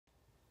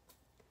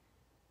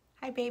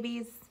Hi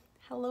babies.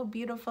 Hello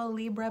beautiful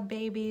Libra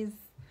babies.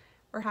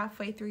 We're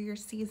halfway through your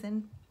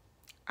season.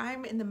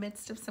 I'm in the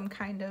midst of some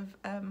kind of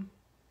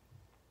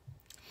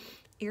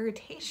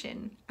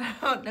irritation. I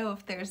don't know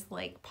if there's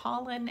like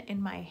pollen in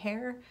my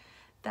hair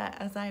that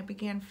as I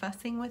began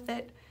fussing with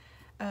it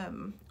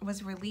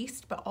was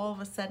released, but all of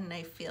a sudden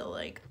I feel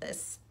like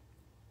this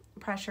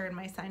pressure in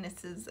my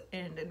sinuses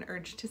and an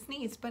urge to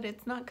sneeze, but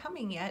it's not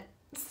coming yet.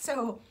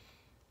 So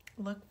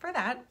look for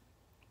that.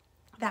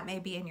 That may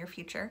be in your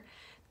future.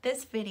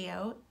 This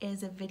video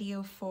is a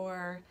video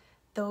for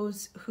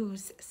those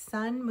whose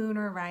sun, moon,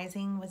 or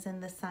rising was in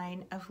the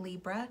sign of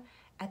Libra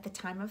at the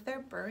time of their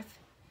birth,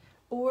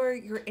 or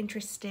you're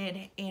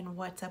interested in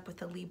what's up with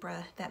the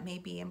Libra that may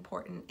be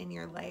important in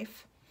your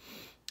life.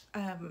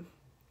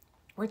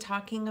 We're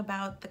talking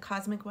about the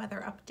cosmic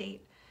weather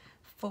update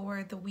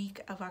for the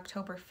week of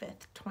October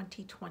 5th,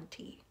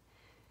 2020.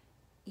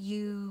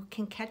 You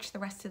can catch the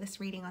rest of this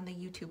reading on the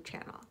YouTube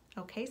channel.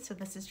 Okay, so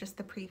this is just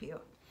the preview.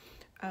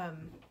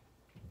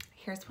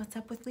 Here's what's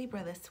up with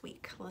Libra this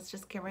week. Let's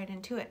just get right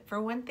into it. For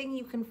one thing,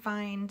 you can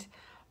find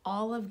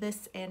all of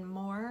this and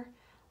more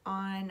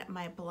on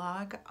my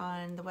blog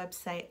on the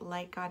website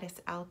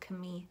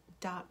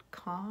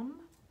lightgoddessalchemy.com.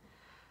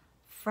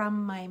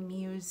 From My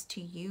Muse to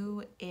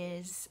You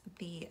is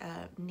the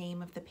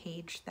name of the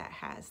page that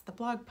has the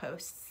blog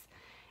posts.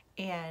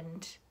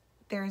 And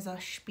there's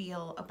a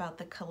spiel about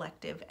the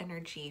collective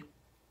energy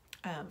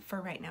for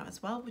right now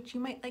as well, which you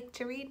might like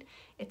to read.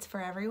 It's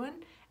for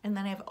everyone. And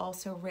then I've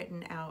also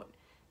written out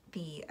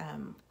the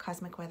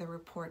cosmic weather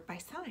report by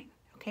sign,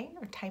 okay,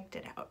 or typed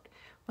it out.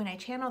 When I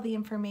channel the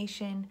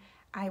information,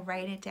 I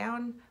write it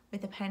down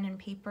with a pen and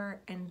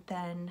paper, and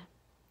then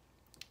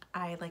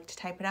I like to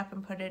type it up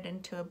and put it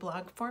into a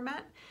blog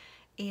format,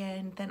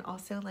 and then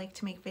also like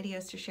to make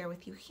videos to share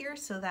with you here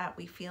so that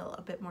we feel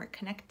a bit more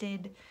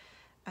connected.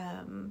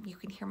 You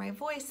can hear my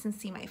voice and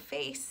see my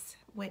face,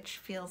 which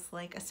feels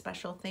like a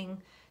special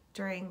thing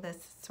during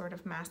this sort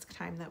of mask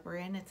time that we're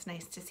in. It's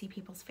nice to see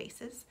people's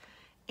faces.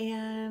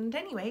 And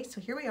anyway,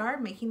 so here we are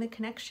making the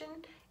connection,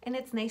 and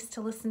it's nice to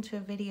listen to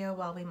a video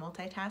while we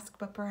multitask,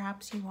 but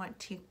perhaps you want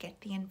to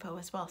get the info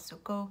as well. So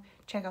go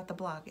check out the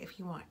blog if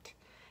you want.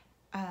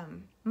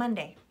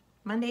 Monday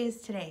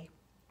is today.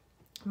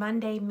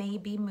 Monday may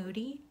be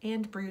moody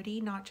and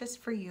broody, not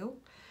just for you,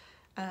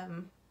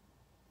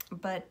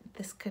 but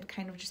this could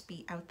kind of just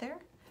be out there.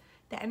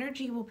 The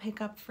energy will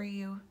pick up for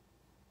you.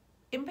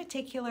 In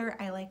particular,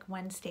 I like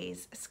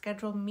Wednesdays.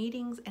 Schedule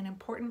meetings and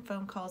important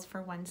phone calls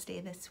for Wednesday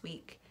this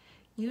week.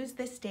 Use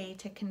this day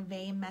to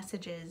convey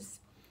messages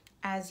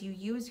as you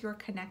use your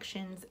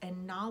connections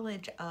and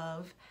knowledge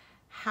of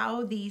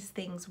how these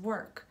things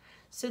work.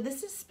 So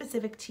this is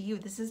specific to you.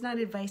 This is not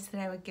advice that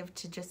I would give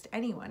to just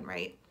anyone,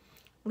 right?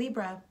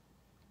 Libra,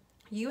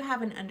 you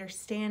have an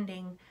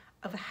understanding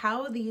of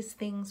how these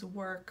things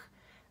work,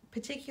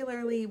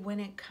 particularly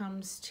when it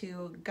comes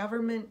to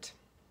government,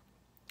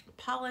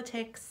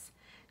 politics,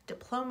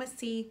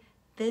 diplomacy.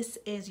 This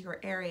is your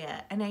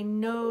area. And I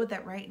know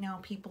that right now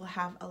people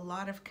have a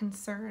lot of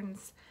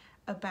concerns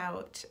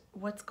about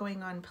what's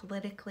going on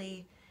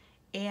politically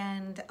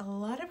and a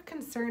lot of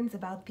concerns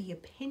about the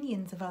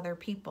opinions of other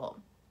people.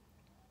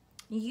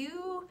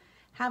 You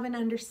have an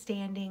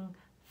understanding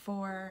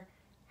for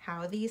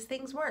how these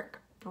things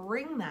work.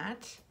 Bring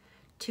that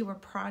to a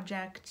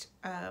project,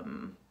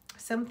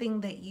 something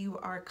that you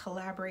are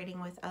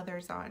collaborating with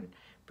others on.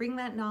 Bring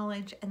that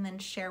knowledge and then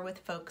share with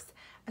folks,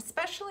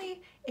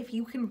 especially if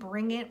you can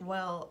bring it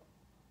while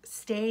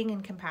staying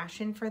in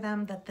compassion for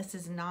them, that this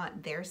is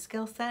not their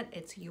skill set,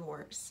 it's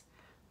yours,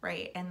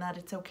 right? And that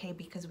it's okay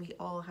because we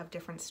all have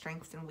different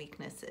strengths and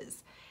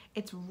weaknesses.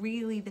 It's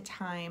really the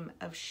time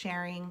of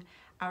sharing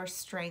our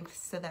strengths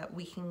so that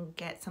we can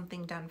get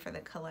something done for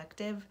the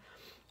collective,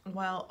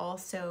 while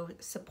also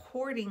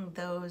supporting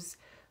those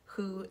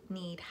who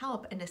need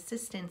help and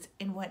assistance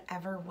in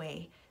whatever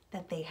way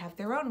that they have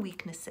their own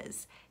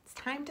weaknesses. It's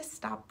time to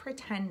stop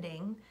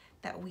pretending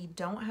that we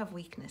don't have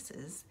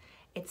weaknesses.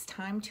 It's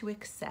time to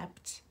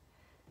accept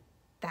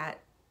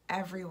that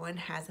everyone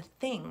has a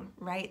thing,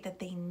 right, that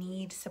they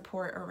need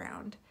support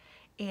around.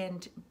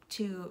 And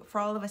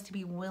for all of us to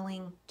be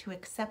willing to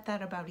accept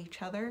that about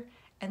each other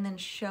and then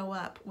show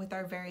up with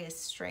our various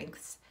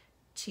strengths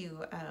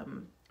to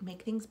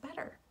make things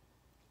better.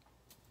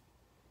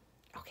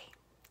 Okay.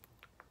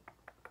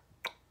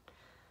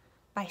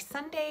 By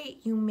Sunday,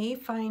 you may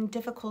find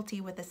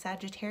difficulty with a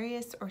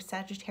Sagittarius or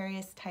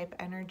Sagittarius type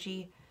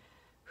energy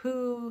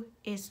who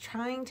is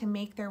trying to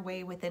make their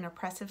way within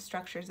oppressive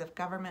structures of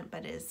government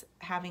but is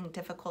having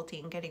difficulty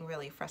and getting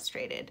really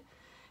frustrated.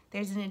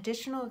 There's an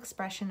additional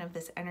expression of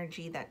this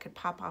energy that could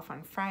pop off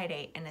on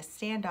Friday in a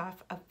standoff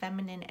of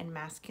feminine and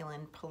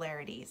masculine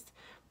polarities.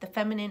 The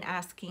feminine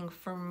asking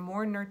for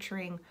more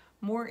nurturing,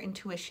 more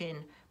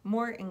intuition,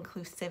 more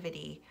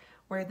inclusivity,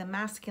 where the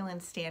masculine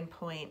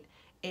standpoint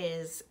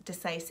is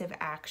decisive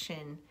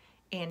action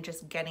and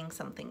just getting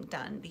something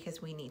done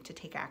because we need to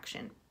take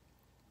action.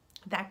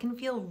 That can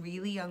feel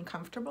really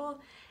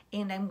uncomfortable,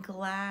 and I'm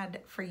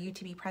glad for you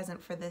to be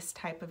present for this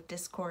type of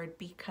discord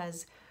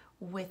because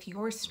with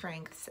your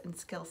strengths and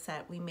skill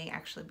set, we may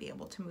actually be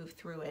able to move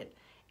through it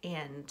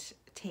and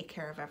take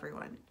care of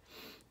everyone.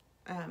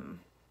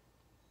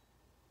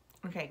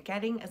 Okay,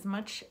 getting as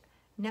much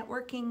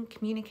networking,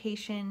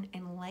 communication,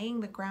 and laying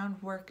the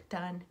groundwork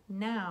done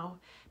now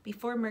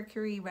before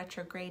Mercury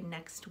retrograde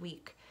next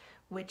week,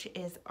 which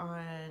is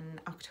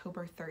on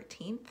October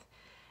 13th.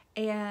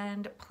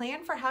 And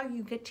plan for how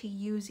you get to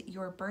use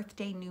your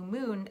birthday new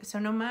moon. So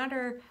no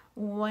matter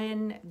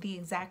when the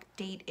exact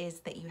date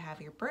is that you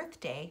have your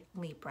birthday,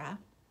 Libra,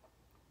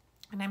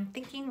 and I'm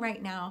thinking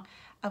right now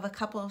of a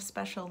couple of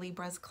special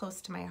Libras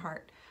close to my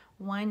heart.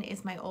 One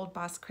is my old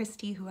boss,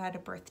 Christy, who had a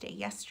birthday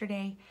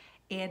yesterday,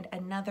 and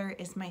another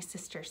is my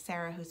sister,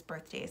 Sarah, whose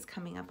birthday is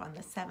coming up on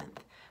the 7th.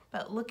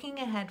 But looking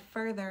ahead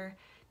further,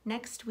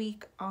 next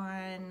week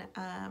on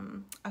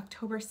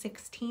October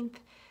 16th,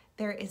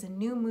 there is a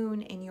new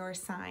moon in your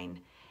sign,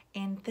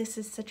 and this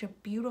is such a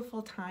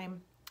beautiful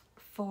time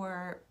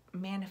for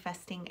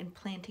manifesting and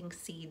planting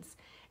seeds.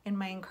 And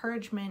my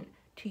encouragement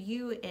to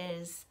you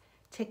is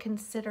to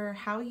consider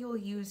how you'll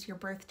use your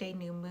birthday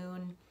new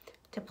moon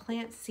to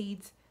plant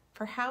seeds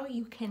for how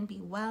you can be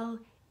well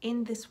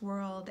in this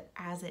world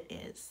as it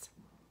is,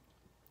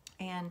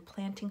 and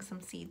planting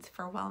some seeds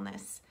for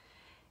wellness,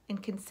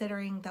 and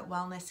considering that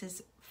wellness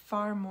is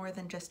far more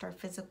than just our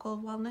physical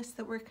wellness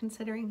that we're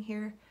considering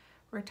here.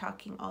 We're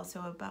talking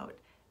also about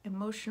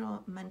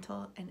emotional,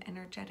 mental, and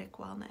energetic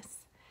wellness.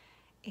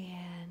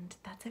 And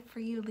that's it for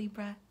you,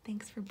 Libra.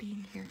 Thanks for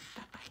being here.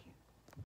 Bye-bye.